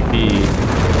center VP.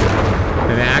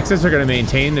 And the Axis are going to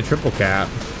maintain the triple cap.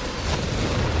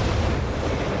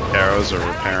 Arrows are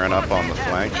repairing up on the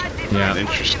flank. Yeah. An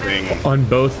interesting on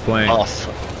both flanks.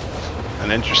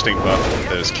 An interesting buff that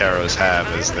those Caros have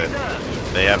is that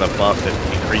they have a buff that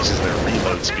increases their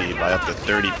reload speed by up to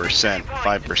 30%,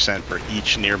 5% for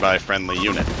each nearby friendly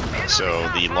unit. So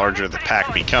the larger the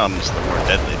pack becomes, the more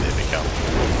deadly they become.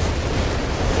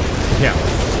 Yeah.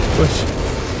 Which,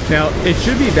 now, it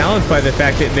should be balanced by the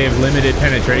fact that they have limited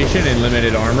penetration and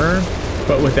limited armor,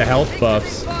 But with the health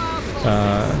buffs,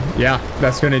 yeah,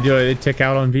 that's going to do it. They tick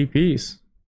out on VPs.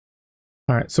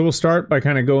 All right, so we'll start by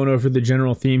kind of going over the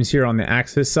general themes here on the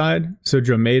Axis side. So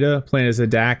Dromaeda, playing as a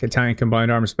DAK, Italian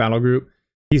Combined Arms Battle Group.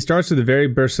 He starts with a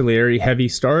very Bersaglieri heavy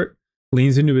start,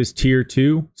 leans into his tier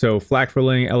 2, so Flak for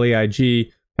Ling,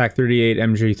 LEIG, Pack 38,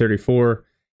 MG 34,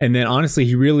 and then honestly,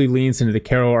 he really leans into the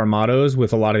Caro Armados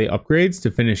with a lot of the upgrades to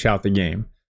finish out the game.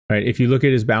 Right? If you look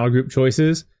at his battle group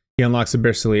choices, he unlocks the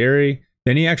Bersaglieri,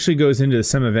 then he actually goes into the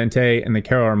Semavente and the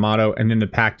Caro Armado, and then the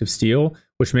Pact of Steel,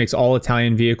 which makes all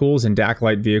Italian vehicles and DAK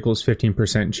light vehicles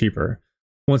 15% cheaper.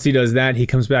 Once he does that, he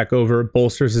comes back over,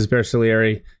 bolsters his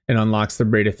Bersaglieri, and unlocks the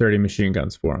Breda 30 machine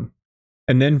guns for him.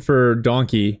 And then for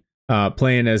Donkey,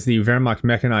 playing as the Wehrmacht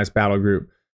Mechanized Battle Group.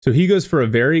 So he goes for a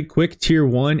very quick tier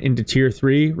 1 into tier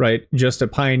 3, right? Just a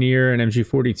Pioneer, an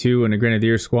MG42, and a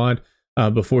Grenadier squad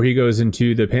before he goes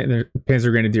into the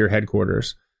Panzer Grenadier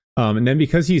headquarters. And then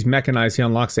because he's mechanized, he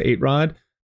unlocks the 8-rod.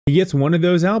 He gets one of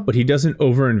those out, but he doesn't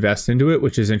overinvest into it,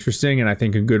 which is interesting and I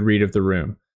think a good read of the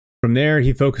room. From there,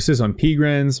 he focuses on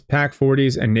P-Grens, Pack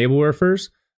 40s, and Navelwerfers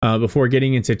before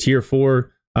getting into tier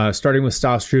 4, starting with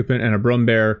Stahlstruppen and a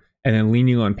Brummbär, and then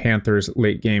leaning on Panthers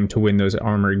late game to win those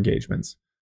armor engagements.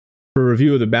 For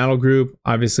review of the battle group,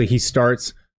 obviously he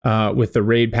starts with the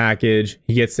raid package,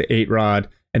 he gets the 8-rod,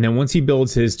 and then once he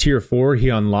builds his tier 4, he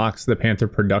unlocks the Panther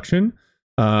production.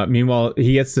 Meanwhile,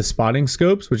 he gets the spotting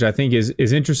scopes, which I think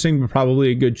is interesting, but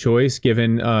probably a good choice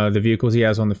given the vehicles he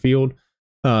has on the field.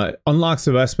 Unlocks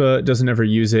the Vespa, doesn't ever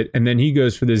use it, and then he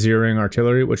goes for the zeroing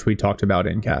artillery, which we talked about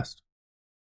in cast.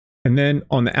 And then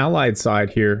on the allied side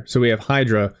here, so we have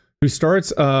Hydra, who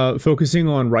starts focusing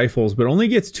on rifles, but only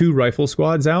gets 2 rifle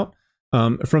squads out.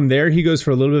 From there, he goes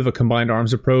for a little bit of a combined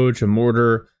arms approach, a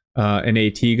mortar, an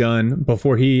AT gun,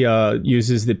 before he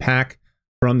uses the pack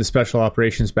from the Special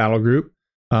Operations Battle Group.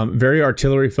 Very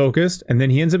artillery focused, and then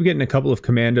he ends up getting a couple of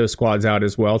commando squads out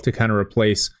as well to kind of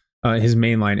replace his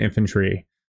mainline infantry.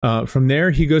 From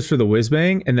there, he goes for the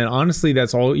whiz-bang, and then honestly,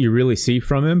 that's all you really see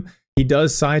from him. He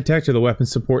does side tech to the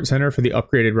Weapons Support Center for the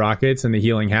upgraded rockets and the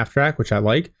healing half-track, which I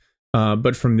like.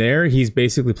 But from there, he's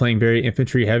basically playing very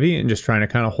infantry heavy and just trying to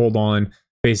kind of hold on,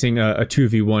 facing a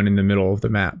 2v1 in the middle of the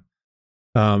map.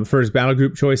 For his battle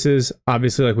group choices,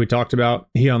 obviously, like we talked about,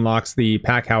 he unlocks the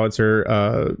Pack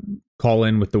Howitzer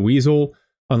call-in with the Weasel,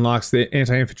 unlocks the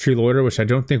anti-infantry loiter, which I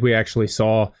don't think we actually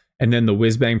saw, and then the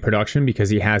whiz-bang production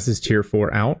because he has his tier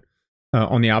 4 out.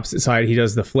 On the opposite side, he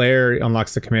does the flare,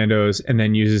 unlocks the commandos, and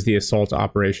then uses the assault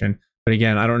operation. But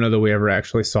again, I don't know that we ever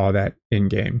actually saw that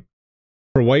in-game.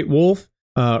 For WhiteWolf,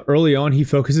 early on, he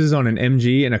focuses on an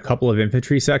MG and a couple of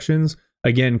infantry sections.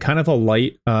 Again, kind of a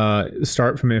light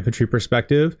start from an infantry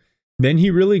perspective. Then he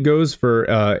really goes for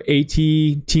AT,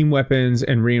 team weapons,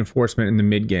 and reinforcement in the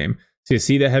mid-game. So you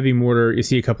see the heavy mortar, you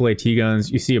see a couple AT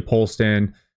guns, you see a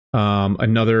Polston,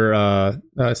 another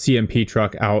CMP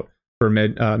truck out for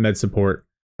med support,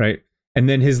 right? And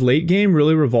then his late game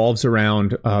really revolves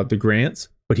around the grants,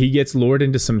 but he gets lured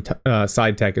into some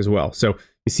side tech as well. So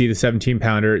you see the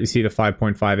 17-pounder, you see the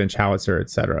 5.5-inch howitzer,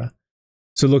 etc.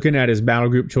 So looking at his battle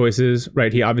group choices,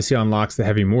 right, he obviously unlocks the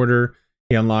heavy mortar,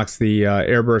 he unlocks the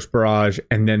airburst barrage,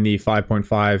 and then the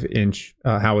 5.5-inch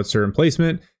howitzer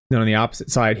emplacement. Then on the opposite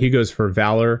side, he goes for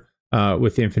Valor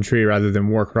with the infantry rather than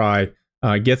Warcry,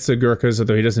 gets the Gurkhas,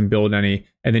 although he doesn't build any,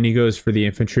 and then he goes for the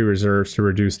infantry reserves to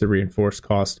reduce the reinforced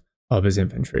cost of his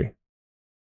infantry.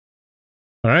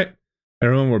 All right,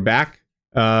 everyone, we're back.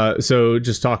 So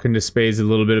just talking to Spades a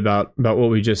little bit about what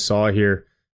we just saw here.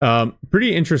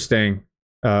 Pretty interesting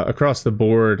across the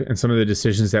board and some of the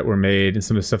decisions that were made and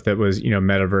some of the stuff that was,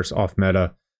 meta versus off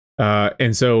meta.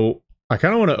 And so I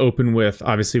kind of want to open with,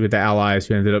 obviously, with the allies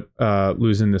who ended up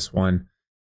losing this one.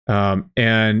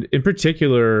 And in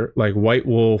particular, like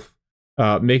WhiteWolf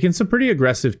making some pretty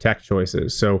aggressive tech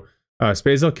choices. So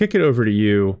Spades, I'll kick it over to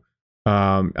you.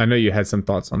 I know you had some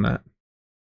thoughts on that.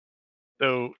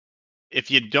 So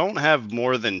if you don't have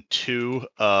more than 2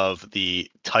 of the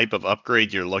type of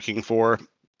upgrade you're looking for,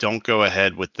 don't go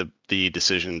ahead with the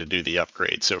decision to do the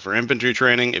upgrade. So for infantry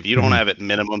training, if you don't have at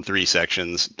minimum 3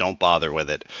 sections, don't bother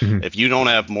with it. If you don't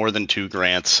have more than 2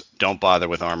 grants, don't bother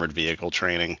with armored vehicle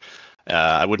training.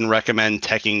 I wouldn't recommend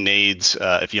teching nades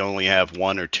if you only have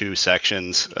 1 or 2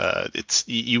 sections.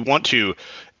 You want to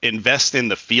invest in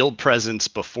the field presence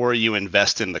before you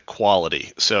invest in the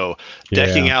quality. So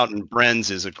decking out in Brenz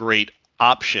is a great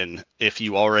option if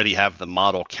you already have the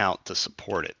model count to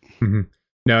support it.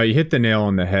 No, you hit the nail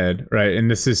on the head, right?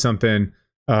 And this is something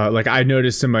like I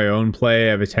noticed in my own play.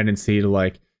 I have a tendency to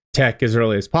like tech as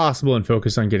early as possible and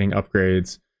focus on getting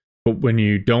upgrades. But when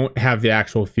you don't have the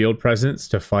actual field presence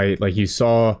to fight, like you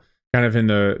saw kind of in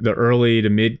the early to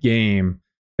mid game,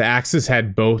 the Axis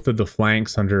had both of the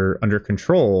flanks under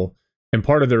control. And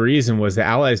part of the reason was the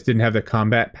Allies didn't have the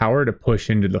combat power to push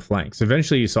into the flanks.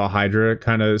 Eventually you saw Hydra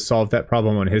kind of solve that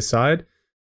problem on his side,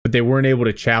 but they weren't able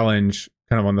to challenge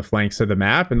kind of on the flanks of the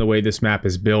map. And the way this map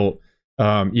is built,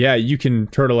 yeah, you can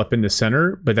turtle up in the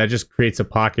center, but that just creates a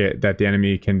pocket that the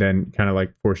enemy can then kind of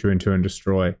like force you into and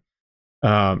destroy.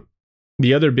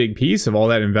 The other big piece of all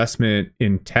that investment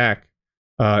in tech,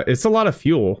 it's a lot of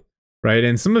fuel, right?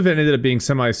 And some of it ended up being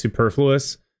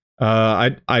semi-superfluous.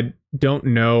 I don't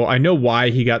know. I know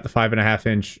why he got the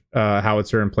 5.5-inch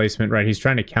howitzer emplacement, right? He's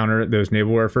trying to counter those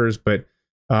naval warfares, but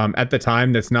at the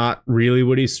time, that's not really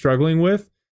what he's struggling with.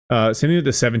 Same thing with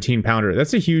the 17-pounder.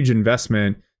 That's a huge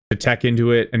investment to tech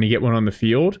into it and to get one on the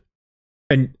field.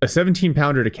 And a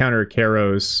 17-pounder to counter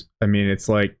Karos, I mean, it's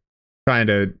like trying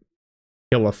to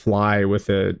kill a fly with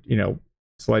a,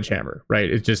 sledgehammer, right?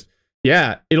 It's just,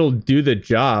 yeah, it'll do the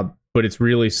job, but it's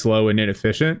really slow and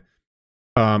inefficient.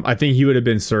 I think he would have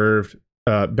been served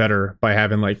better by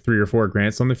having like 3 or 4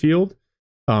 Grants on the field.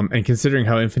 And considering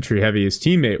how infantry heavy his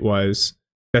teammate was,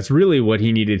 that's really what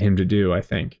he needed him to do, I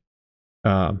think.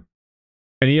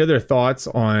 Any other thoughts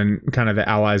on kind of the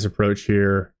Allies' approach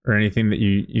here, or anything that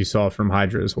you saw from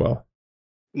Hydra as well?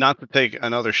 Not to take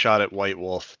another shot at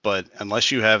WhiteWolf, but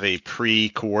unless you have a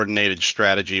pre-coordinated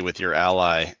strategy with your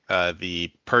ally,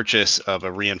 the purchase of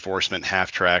a reinforcement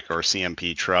half-track or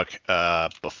CMP truck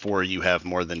before you have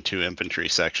more than 2 infantry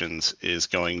sections is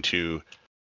going to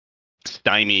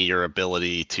stymie your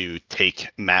ability to take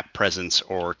map presence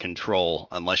or control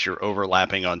unless you're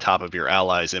overlapping on top of your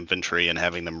allies' infantry and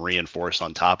having them reinforce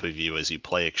on top of you as you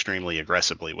play extremely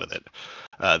aggressively with it.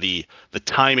 The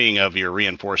timing of your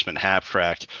reinforcement half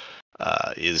track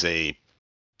is a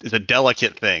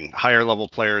delicate thing. Higher level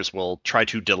players will try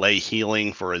to delay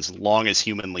healing for as long as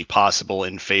humanly possible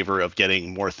in favor of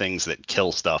getting more things that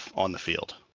kill stuff on the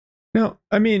field. No,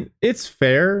 I mean, it's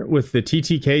fair with the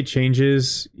TTK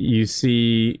changes. You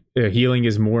see healing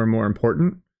is more and more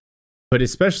important, but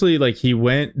especially like he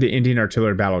went the Indian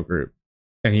Artillery Battle Group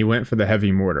and he went for the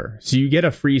heavy mortar. So you get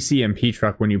a free CMP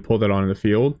truck when you pull that onto the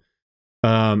field.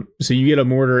 So you get a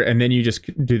mortar and then you just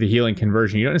do the healing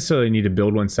conversion. You don't necessarily need to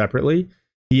build one separately.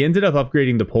 He ended up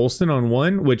upgrading the Polston on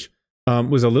one, which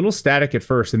was a little static at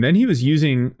first. And then he was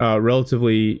using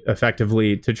relatively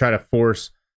effectively to try to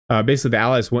force basically the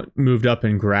Allies moved up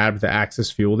and grabbed the Axis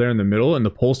fuel there in the middle, and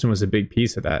the Polston was a big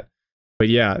piece of that. But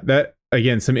yeah, that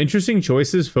again, some interesting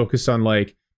choices focused on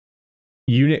like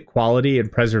unit quality and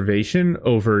preservation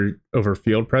over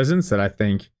field presence that I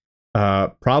think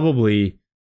probably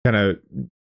kind of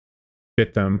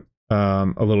fit them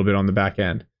a little bit on the back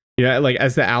end. Yeah, like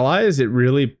as the Allies,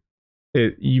 you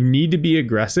need to be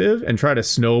aggressive and try to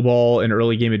snowball an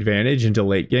early game advantage into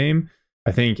late game.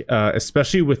 I think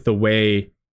especially with the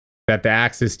way that the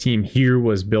Axis team here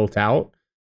was built out,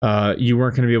 you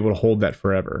weren't going to be able to hold that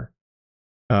forever.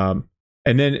 And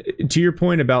then to your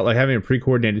point about like having a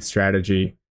pre-coordinated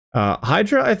strategy,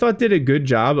 Hydra, I thought, did a good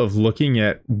job of looking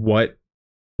at what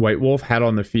WhiteWolf had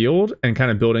on the field and kind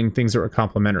of building things that were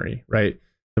complementary, right?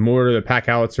 The mortar, the pack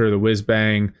howitzer, the whiz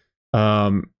bang,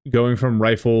 going from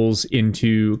rifles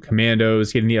into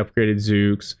commandos, getting the upgraded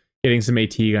Zooks, getting some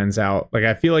AT guns out. Like,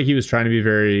 I feel like he was trying to be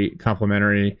very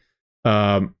complementary.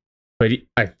 But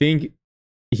I think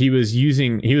he was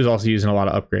also using a lot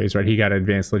of upgrades, right? He got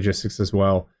advanced logistics as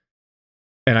well.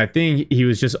 And I think he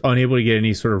was just unable to get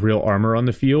any sort of real armor on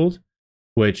the field,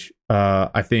 which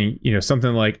I think,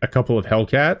 something like a couple of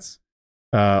Hellcats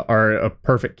are a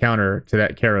perfect counter to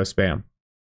that Karo spam,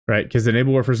 right? Because the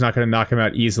naval warfare is not going to knock him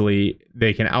out easily.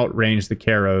 They can outrange the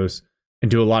Karos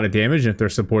and do a lot of damage. And if they're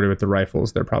supported with the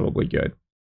rifles, they're probably good.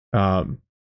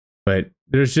 But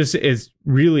it's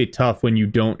really tough when you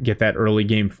don't get that early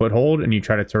game foothold and you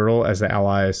try to turtle as the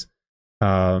Allies,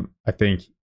 I think.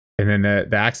 And then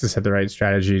the Axis had the right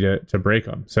strategy to break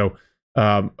them. So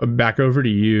back over to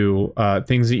you,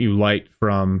 things that you liked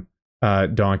from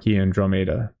Donkey and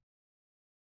Dromaeda.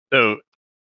 So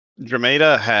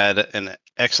Dromaeda had an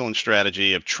excellent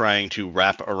strategy of trying to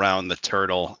wrap around the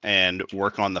turtle and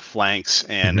work on the flanks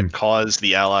and cause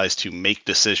the Allies to make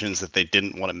decisions that they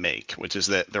didn't want to make, which is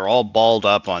that they're all balled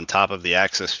up on top of the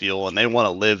Axis fuel and they want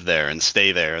to live there and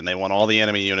stay there, and they want all the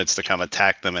enemy units to come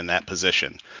attack them in that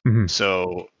position.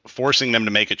 So forcing them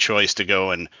to make a choice to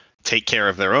go and take care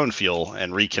of their own fuel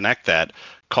and reconnect that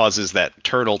causes that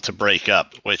turtle to break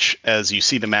up, which, as you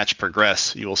see the match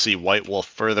progress, you will see WhiteWolf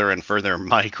further and further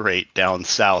migrate down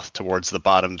south towards the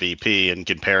bottom VP in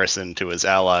comparison to his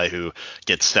ally, who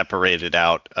gets separated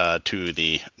out to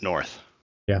the north.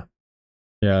 Yeah,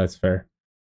 that's fair.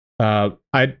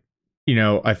 I you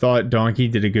know, I thought Donkey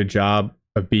did a good job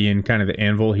of being kind of the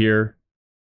anvil here,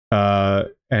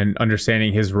 and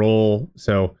understanding his role.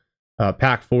 So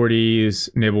pack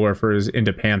 40s, Naval Warfers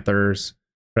into Panthers,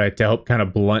 right, to help kind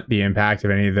of blunt the impact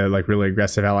of any of the like really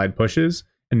aggressive allied pushes,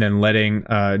 and then letting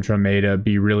Dromaeda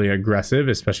be really aggressive,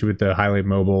 especially with the highly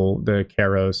mobile, the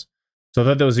Caros. So I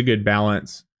thought that was a good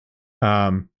balance.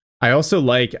 I also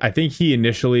I think he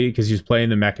initially, because he was playing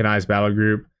the Mechanized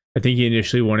Battlegroup, I think he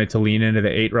initially wanted to lean into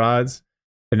the 8 rods.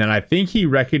 And then I think he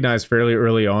recognized fairly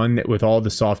early on that with all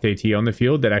the soft AT on the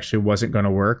field, that actually wasn't going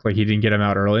to work. Like, he didn't get him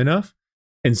out early enough.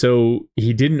 And so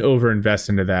he didn't overinvest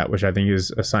into that, which I think is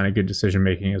a sign of good decision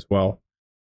making as well.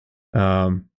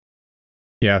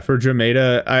 Yeah, for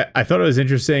Dromaeda, I thought it was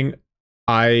interesting.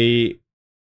 I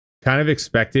kind of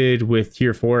expected with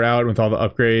tier 4 out, with all the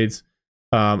upgrades,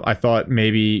 I thought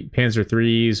maybe Panzer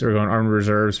 3s or going armored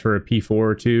reserves for a P4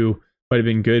 or 2 might have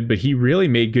been good, but he really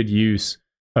made good use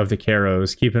of the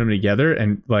Caros, keeping them together.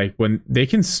 And like, when they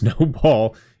can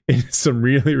snowball into some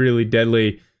really, really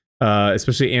deadly,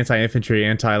 especially anti-infantry,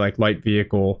 like light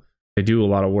vehicle, they do a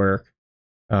lot of work.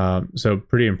 So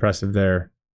pretty impressive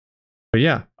there. But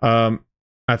yeah, I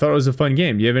thought it was a fun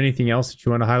game. Do you have anything else that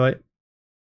you want to highlight?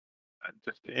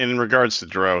 In regards to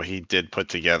Dro, he did put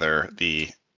together the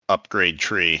upgrade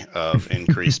tree of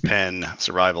increased pen,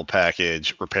 survival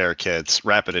package, repair kits,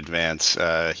 rapid advance.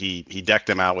 He decked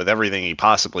them out with everything he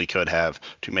possibly could have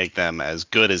to make them as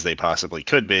good as they possibly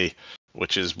could be,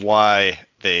 which is why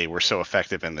they were so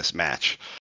effective in this match.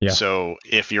 Yeah. So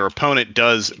if your opponent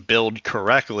does build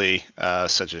correctly,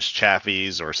 such as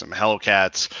Chaffies or some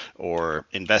Hellcats, or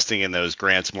investing in those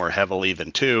grants more heavily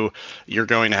than 2, you're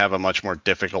going to have a much more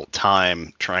difficult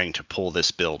time trying to pull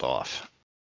this build off.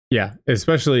 Yeah,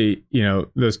 especially, you know,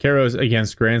 those Caros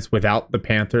against grants without the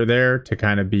Panther there to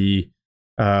kind of be,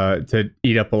 to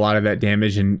eat up a lot of that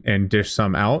damage and dish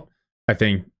some out, I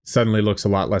think suddenly looks a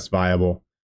lot less viable.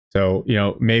 So, you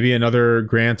know, maybe another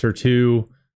grant or 2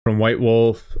 from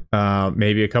WhiteWolf,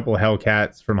 maybe a couple of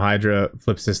Hellcats from Hydra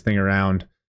flips this thing around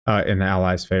in the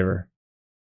Allies' favor.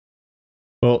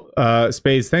 Well,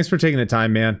 Spades, thanks for taking the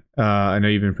time, man. I know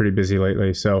you've been pretty busy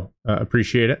lately, so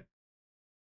appreciate it.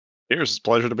 It's a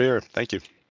pleasure to be here. Thank you.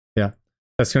 Yeah,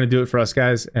 that's going to do it for us,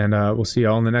 guys, and we'll see you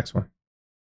all in the next one.